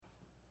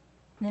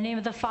In the name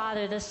of the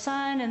Father, the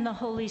Son, and the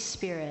Holy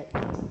Spirit.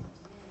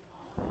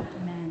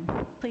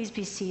 Amen. Please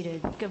be seated.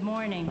 Good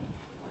morning.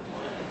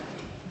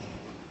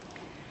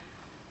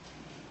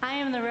 I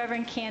am the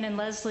Reverend Canon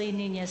Leslie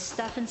Nunez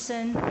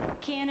Stephenson,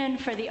 Canon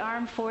for the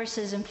Armed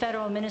Forces and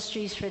Federal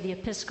Ministries for the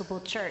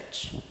Episcopal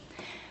Church.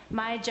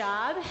 My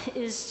job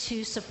is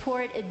to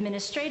support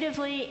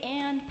administratively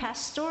and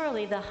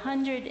pastorally the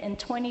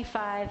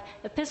 125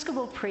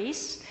 Episcopal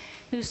priests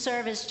who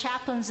serve as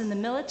chaplains in the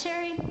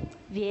military,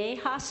 VA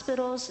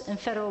hospitals, and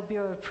Federal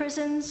Bureau of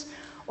Prisons,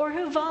 or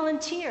who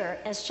volunteer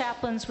as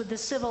chaplains with the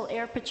Civil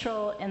Air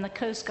Patrol and the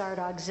Coast Guard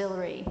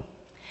Auxiliary.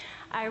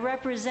 I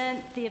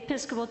represent the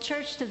Episcopal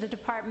Church to the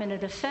Department of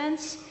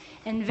Defense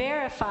and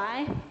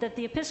verify that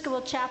the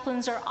Episcopal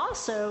chaplains are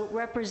also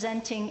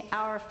representing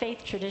our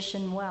faith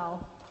tradition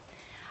well.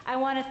 I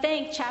want to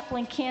thank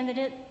chaplain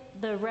candidate,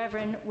 the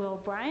Reverend Will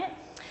Bryant,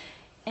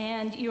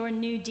 and your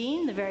new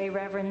dean, the Very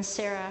Reverend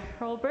Sarah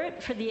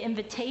Hurlbert, for the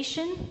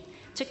invitation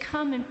to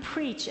come and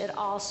preach at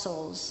All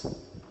Souls.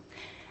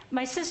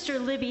 My sister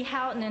Libby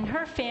Houghton and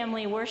her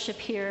family worship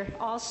here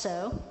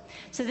also,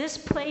 so this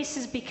place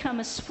has become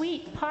a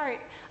sweet part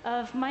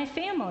of my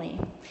family.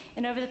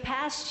 And over the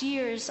past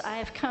years, I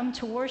have come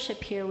to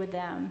worship here with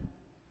them.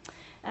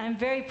 I'm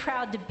very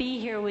proud to be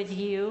here with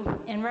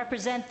you and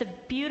represent the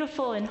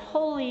beautiful and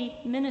holy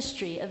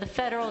ministry of the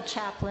federal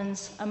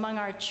chaplains among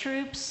our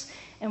troops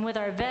and with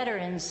our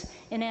veterans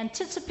in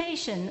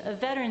anticipation of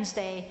Veterans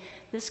Day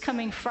this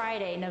coming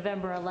Friday,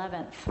 November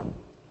 11th.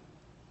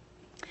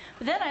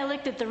 But then I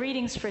looked at the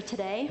readings for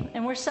today,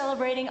 and we're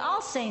celebrating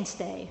All Saints'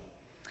 Day.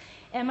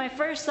 And my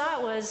first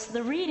thought was,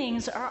 the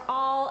readings are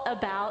all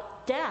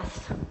about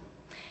death.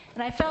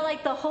 And I felt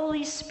like the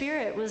Holy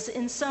Spirit was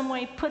in some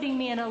way putting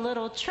me in a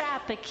little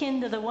trap akin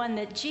to the one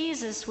that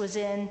Jesus was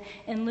in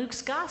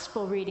Luke's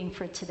gospel reading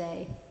for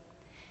today.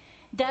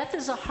 Death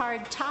is a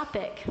hard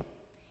topic,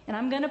 and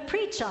I'm going to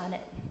preach on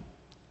it.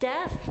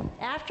 Death,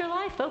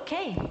 afterlife,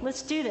 okay,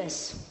 let's do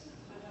this.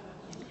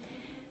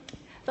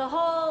 The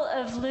whole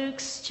of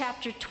Luke's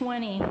chapter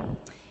 20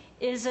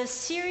 is a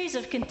series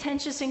of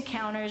contentious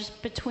encounters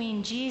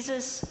between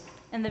Jesus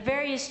and the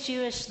various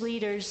Jewish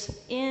leaders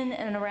in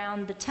and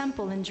around the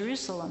temple in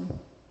Jerusalem.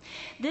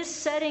 This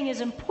setting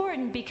is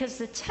important because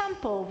the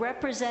temple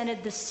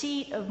represented the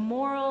seat of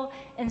moral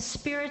and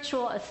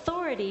spiritual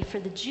authority for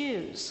the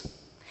Jews.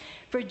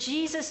 For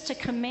Jesus to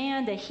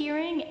command a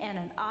hearing and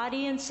an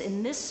audience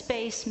in this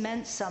space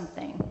meant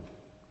something.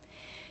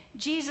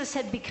 Jesus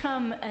had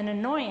become an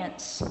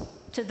annoyance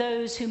to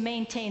those who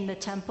maintained the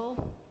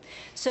temple,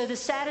 so the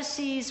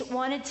Sadducees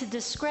wanted to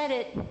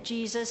discredit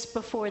Jesus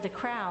before the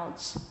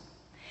crowds.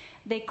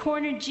 They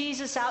cornered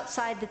Jesus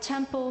outside the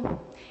temple,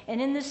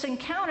 and in this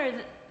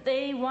encounter,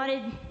 they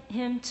wanted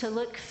him to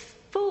look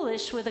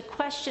foolish with a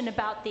question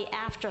about the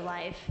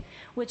afterlife,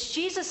 which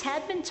Jesus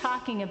had been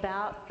talking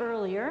about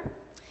earlier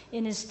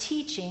in his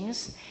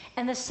teachings,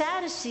 and the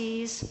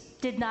Sadducees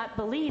did not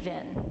believe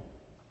in.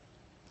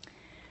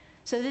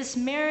 So this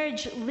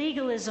marriage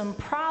legalism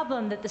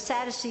problem that the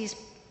Sadducees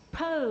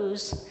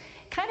pose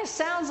kind of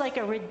sounds like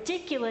a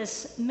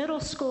ridiculous middle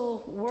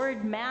school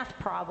word math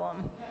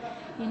problem.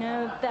 You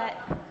know,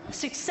 that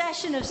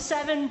succession of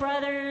 7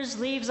 brothers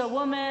leaves a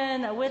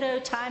woman, a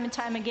widow, time and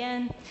time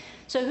again.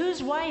 So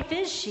whose wife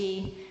is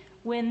she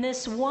when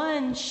this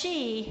one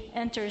she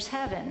enters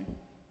heaven?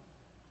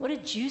 What a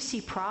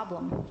juicy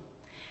problem.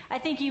 I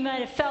think you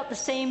might have felt the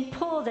same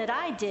pull that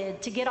I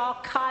did to get all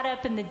caught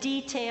up in the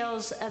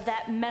details of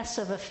that mess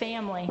of a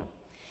family.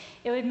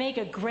 It would make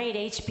a great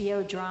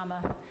HBO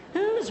drama.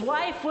 Whose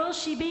wife will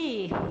she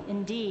be?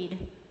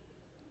 Indeed.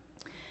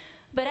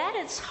 But at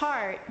its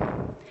heart,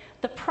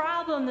 the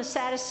problem the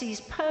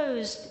Sadducees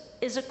posed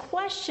is a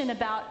question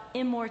about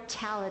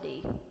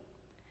immortality.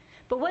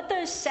 But what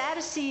those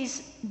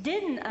Sadducees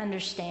didn't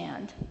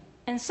understand,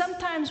 and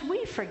sometimes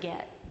we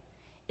forget,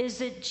 is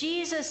that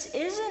Jesus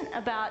isn't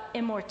about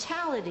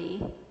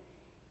immortality,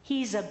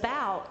 he's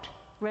about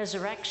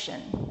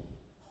resurrection.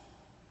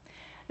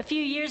 A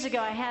few years ago,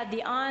 I had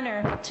the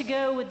honor to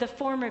go with the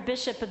former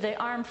bishop of the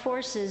armed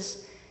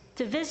forces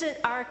to visit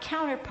our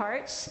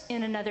counterparts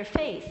in another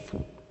faith.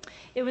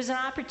 It was an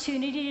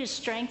opportunity to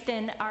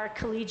strengthen our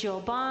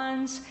collegial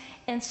bonds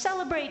and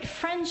celebrate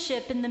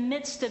friendship in the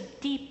midst of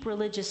deep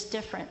religious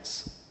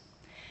difference.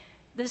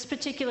 This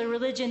particular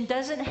religion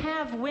doesn't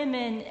have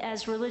women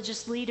as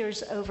religious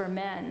leaders over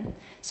men,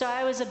 so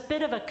I was a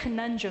bit of a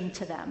conundrum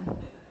to them.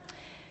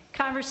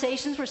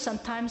 Conversations were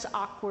sometimes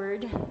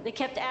awkward. They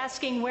kept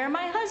asking where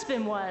my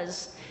husband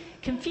was,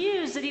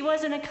 confused that he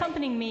wasn't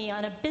accompanying me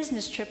on a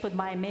business trip with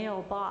my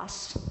male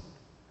boss.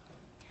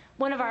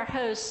 One of our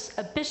hosts,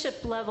 a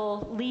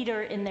bishop-level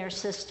leader in their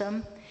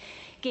system,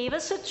 gave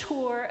us a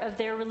tour of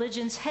their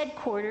religion's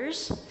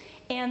headquarters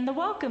and the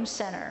Welcome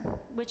Center,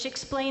 which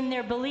explained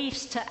their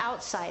beliefs to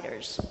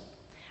outsiders.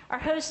 Our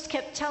host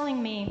kept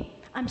telling me,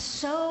 "I'm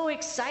so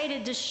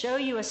excited to show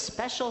you a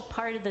special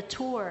part of the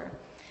tour."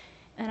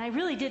 And I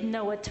really didn't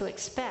know what to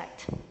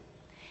expect.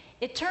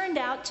 It turned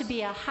out to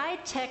be a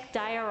high-tech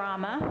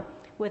diorama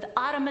with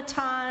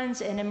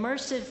automatons and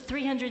immersive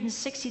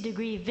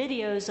 360-degree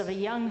videos of a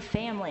young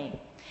family.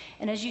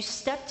 And as you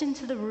stepped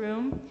into the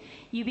room,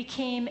 you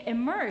became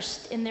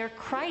immersed in their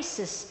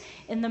crisis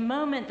in the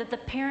moment that the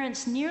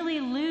parents nearly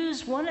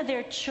lose one of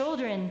their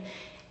children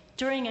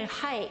during a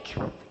hike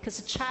because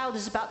the child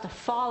is about to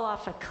fall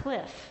off a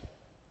cliff.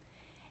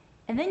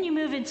 And then you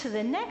move into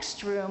the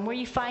next room where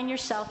you find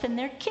yourself in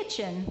their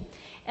kitchen,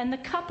 and the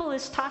couple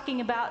is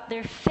talking about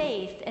their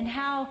faith and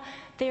how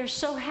they're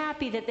so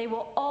happy that they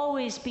will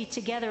always be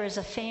together as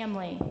a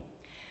family.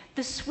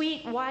 The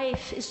sweet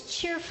wife is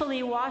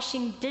cheerfully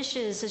washing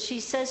dishes as she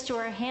says to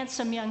her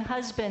handsome young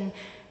husband,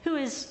 who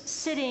is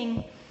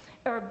sitting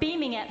or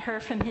beaming at her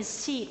from his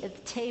seat at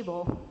the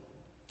table,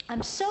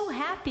 "I'm so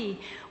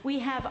happy we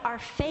have our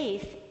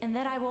faith and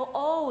that I will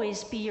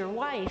always be your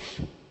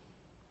wife."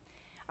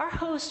 Our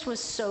host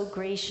was so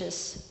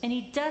gracious, and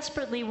he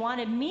desperately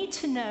wanted me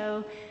to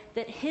know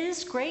that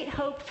his great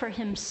hope for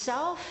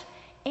himself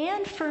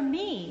and for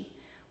me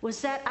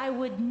was that I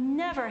would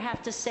never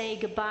have to say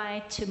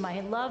goodbye to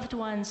my loved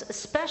ones,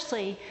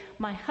 especially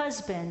my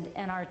husband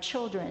and our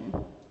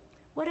children.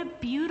 What a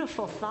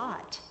beautiful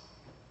thought.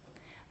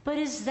 But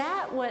is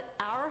that what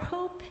our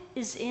hope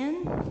is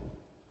in?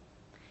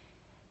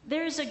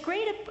 There's a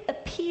great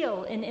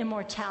appeal in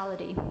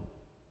immortality.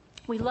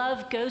 We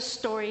love ghost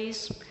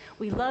stories.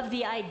 We love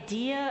the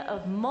idea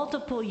of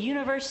multiple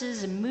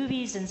universes in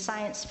movies and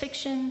science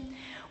fiction.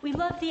 We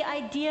love the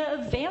idea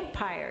of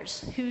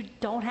vampires who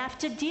don't have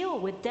to deal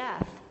with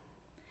death.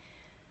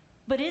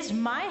 But is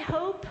my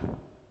hope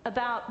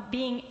about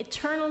being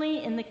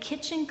eternally in the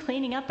kitchen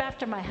cleaning up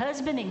after my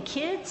husband and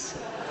kids?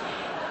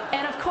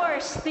 And of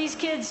course, these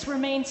kids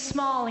remain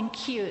small and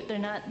cute. They're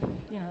not,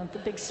 the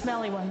big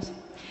smelly ones.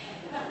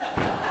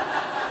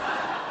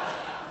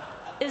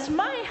 Is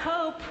my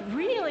hope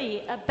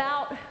really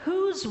about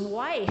whose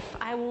wife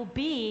I will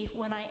be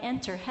when I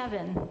enter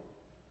heaven?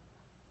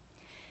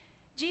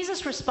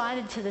 Jesus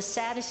responded to the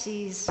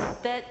Sadducees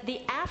that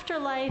the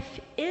afterlife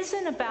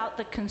isn't about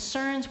the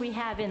concerns we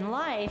have in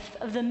life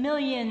of the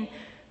million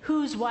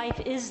 "whose wife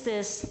is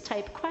this"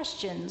 type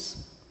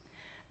questions.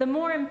 The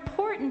more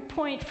important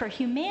point for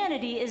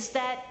humanity is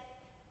that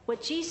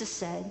what Jesus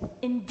said,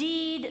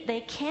 indeed,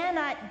 they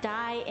cannot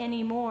die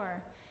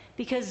anymore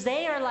because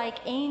they are like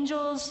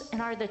angels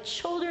and are the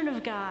children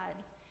of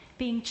God,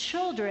 being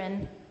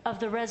children of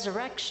the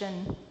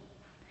resurrection.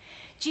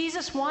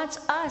 Jesus wants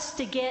us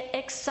to get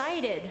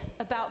excited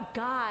about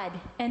God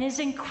and his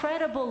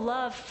incredible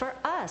love for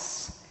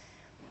us.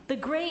 The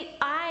great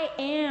I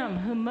am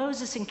whom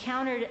Moses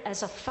encountered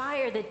as a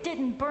fire that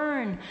didn't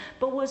burn,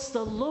 but was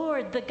the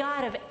Lord, the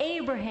God of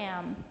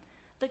Abraham,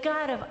 the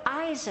God of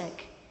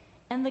Isaac,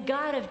 and the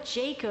God of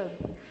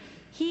Jacob.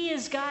 He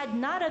is God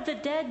not of the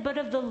dead, but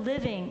of the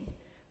living,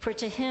 for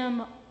to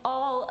him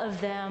all of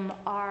them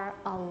are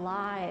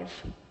alive.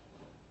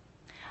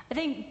 I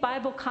think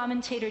Bible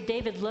commentator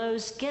David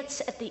Lowes gets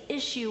at the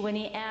issue when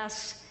he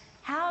asks,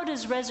 how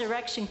does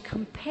resurrection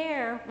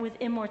compare with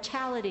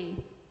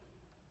immortality?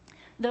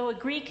 Though a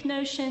Greek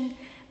notion,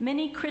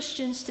 many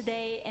Christians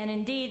today, and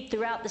indeed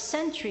throughout the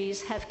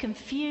centuries, have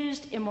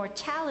confused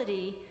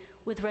immortality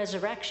with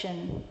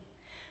resurrection.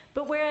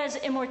 But whereas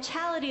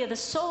immortality of the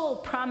soul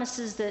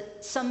promises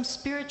that some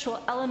spiritual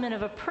element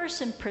of a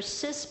person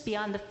persists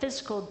beyond the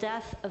physical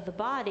death of the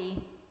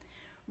body,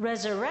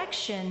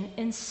 resurrection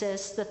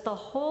insists that the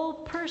whole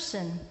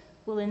person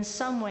will in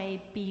some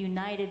way be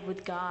united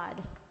with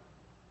God.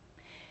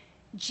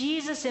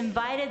 Jesus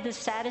invited the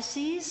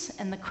Sadducees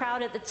and the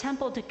crowd at the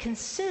temple to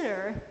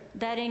consider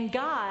that in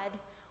God,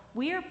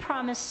 we are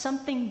promised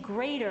something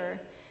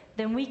greater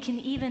than we can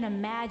even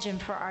imagine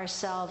for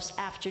ourselves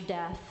after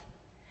death.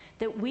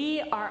 That we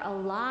are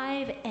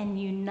alive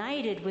and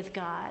united with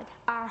God,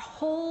 our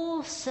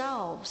whole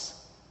selves.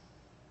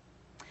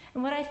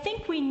 And what I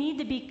think we need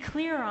to be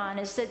clear on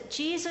is that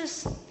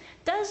Jesus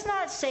does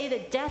not say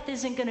that death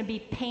isn't going to be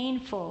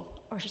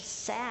painful or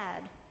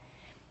sad.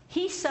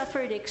 He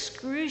suffered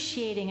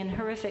excruciating and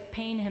horrific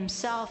pain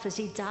himself as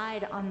he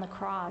died on the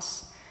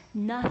cross.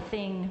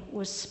 Nothing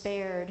was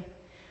spared.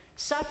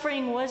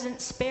 Suffering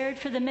wasn't spared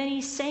for the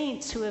many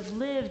saints who have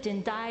lived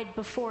and died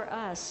before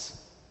us.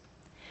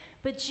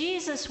 But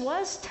Jesus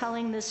was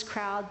telling this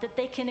crowd that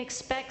they can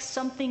expect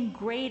something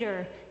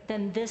greater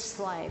than this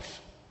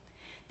life.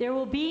 There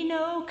will be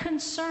no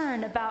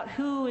concern about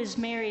who is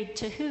married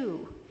to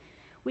who.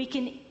 We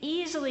can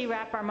easily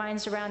wrap our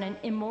minds around an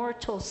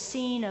immortal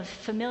scene of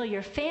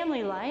familiar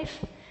family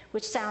life,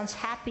 which sounds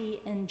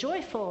happy and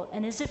joyful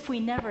and as if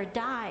we never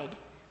died.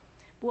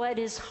 What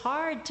is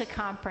hard to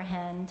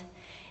comprehend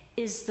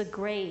is the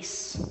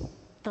grace,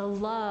 the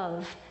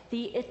love,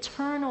 the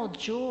eternal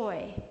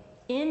joy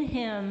in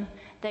him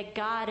that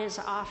God is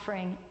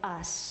offering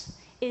us.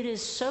 It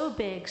is so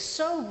big,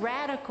 so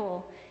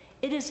radical,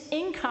 it is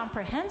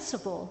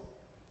incomprehensible.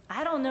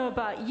 I don't know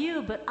about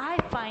you, but I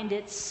find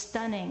it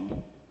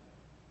stunning.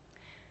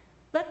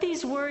 Let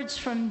these words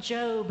from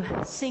Job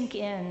sink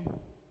in.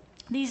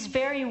 These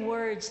very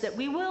words that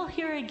we will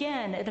hear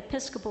again at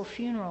Episcopal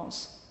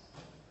funerals.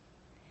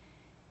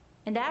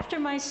 And after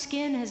my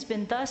skin has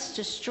been thus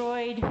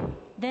destroyed,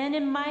 then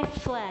in my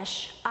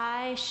flesh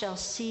I shall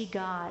see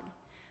God,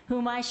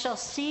 whom I shall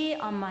see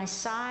on my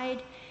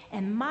side,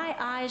 and my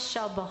eyes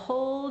shall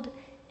behold,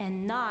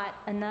 and not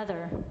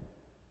another."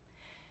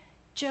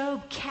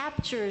 Job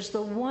captures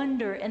the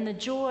wonder and the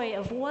joy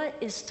of what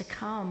is to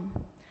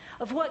come,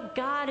 of what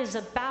God is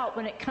about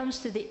when it comes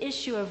to the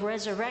issue of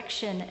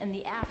resurrection and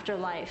the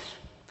afterlife.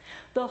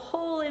 The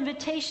whole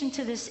invitation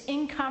to this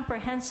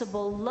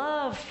incomprehensible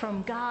love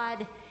from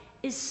God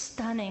is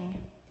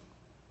stunning.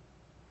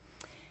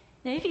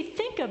 Now, if you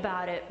think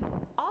about it,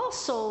 All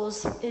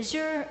Souls is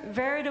your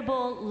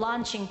veritable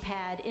launching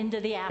pad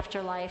into the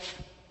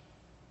afterlife.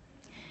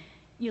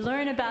 You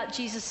learn about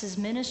Jesus'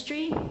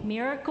 ministry,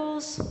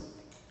 miracles,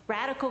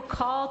 radical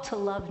call to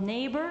love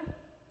neighbor,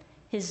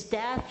 his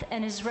death,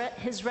 and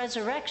his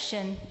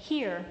resurrection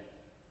here.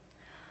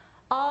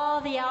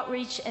 All the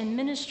outreach and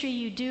ministry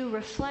you do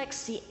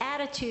reflects the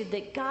attitude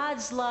that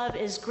God's love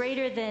is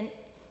greater than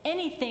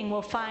anything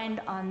we'll find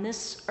on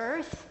this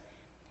earth,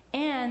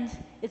 and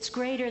it's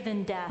greater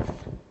than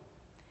death.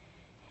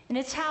 And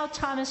it's how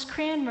Thomas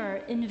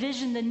Cranmer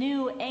envisioned the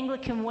new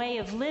Anglican way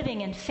of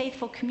living in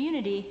faithful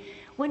community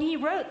when he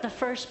wrote the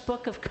first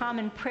Book of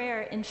Common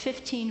Prayer in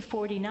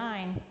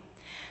 1549.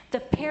 The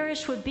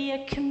parish would be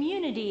a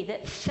community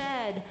that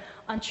fed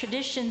on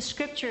tradition,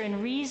 scripture,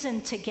 and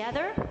reason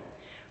together,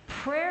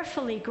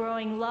 prayerfully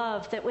growing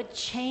love that would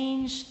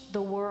change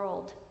the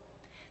world.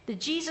 The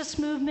Jesus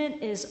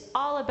movement is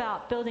all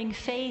about building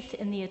faith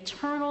in the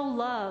eternal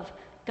love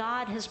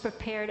God has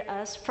prepared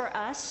for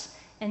us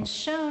and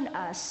shown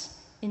us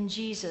in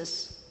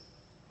Jesus.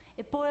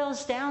 It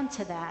boils down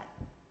to that.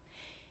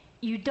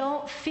 You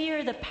don't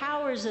fear the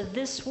powers of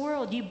this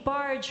world. You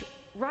barge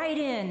right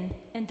in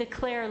and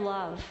declare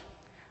love.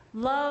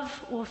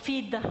 Love will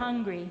feed the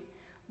hungry.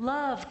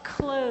 Love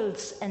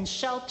clothes and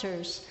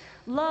shelters.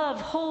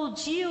 Love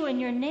holds you and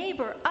your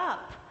neighbor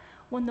up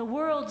when the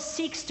world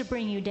seeks to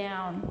bring you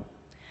down.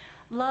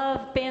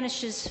 Love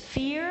banishes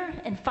fear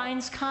and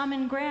finds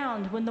common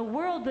ground when the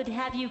world would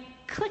have you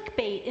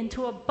clickbait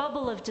into a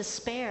bubble of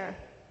despair.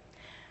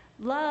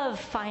 Love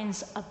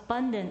finds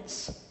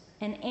abundance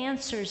and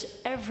answers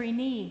every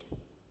need.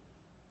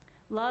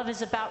 Love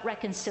is about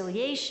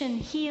reconciliation,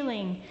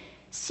 healing,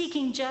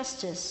 seeking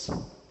justice.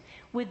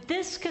 With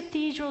this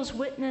cathedral's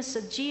witness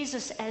of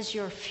Jesus as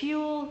your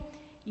fuel,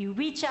 you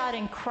reach out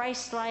in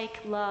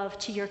Christ-like love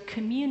to your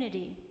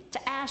community,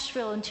 to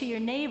Asheville, and to your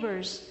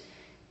neighbors,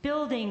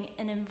 building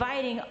and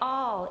inviting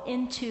all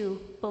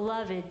into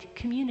beloved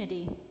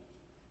community.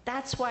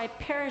 That's why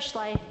parish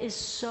life is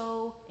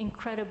so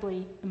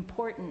incredibly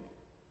important.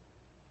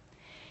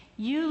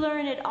 You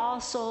learn at All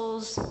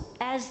Souls,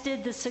 as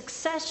did the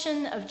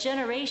succession of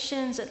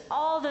generations and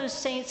all those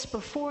saints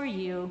before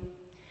you,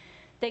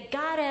 that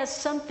God has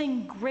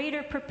something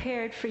greater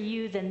prepared for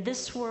you than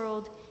this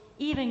world,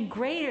 even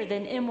greater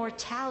than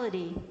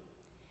immortality.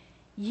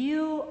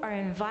 You are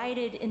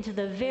invited into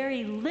the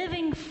very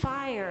living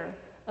fire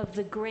of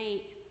the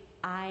great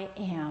I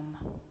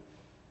Am.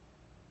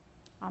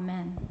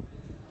 Amen.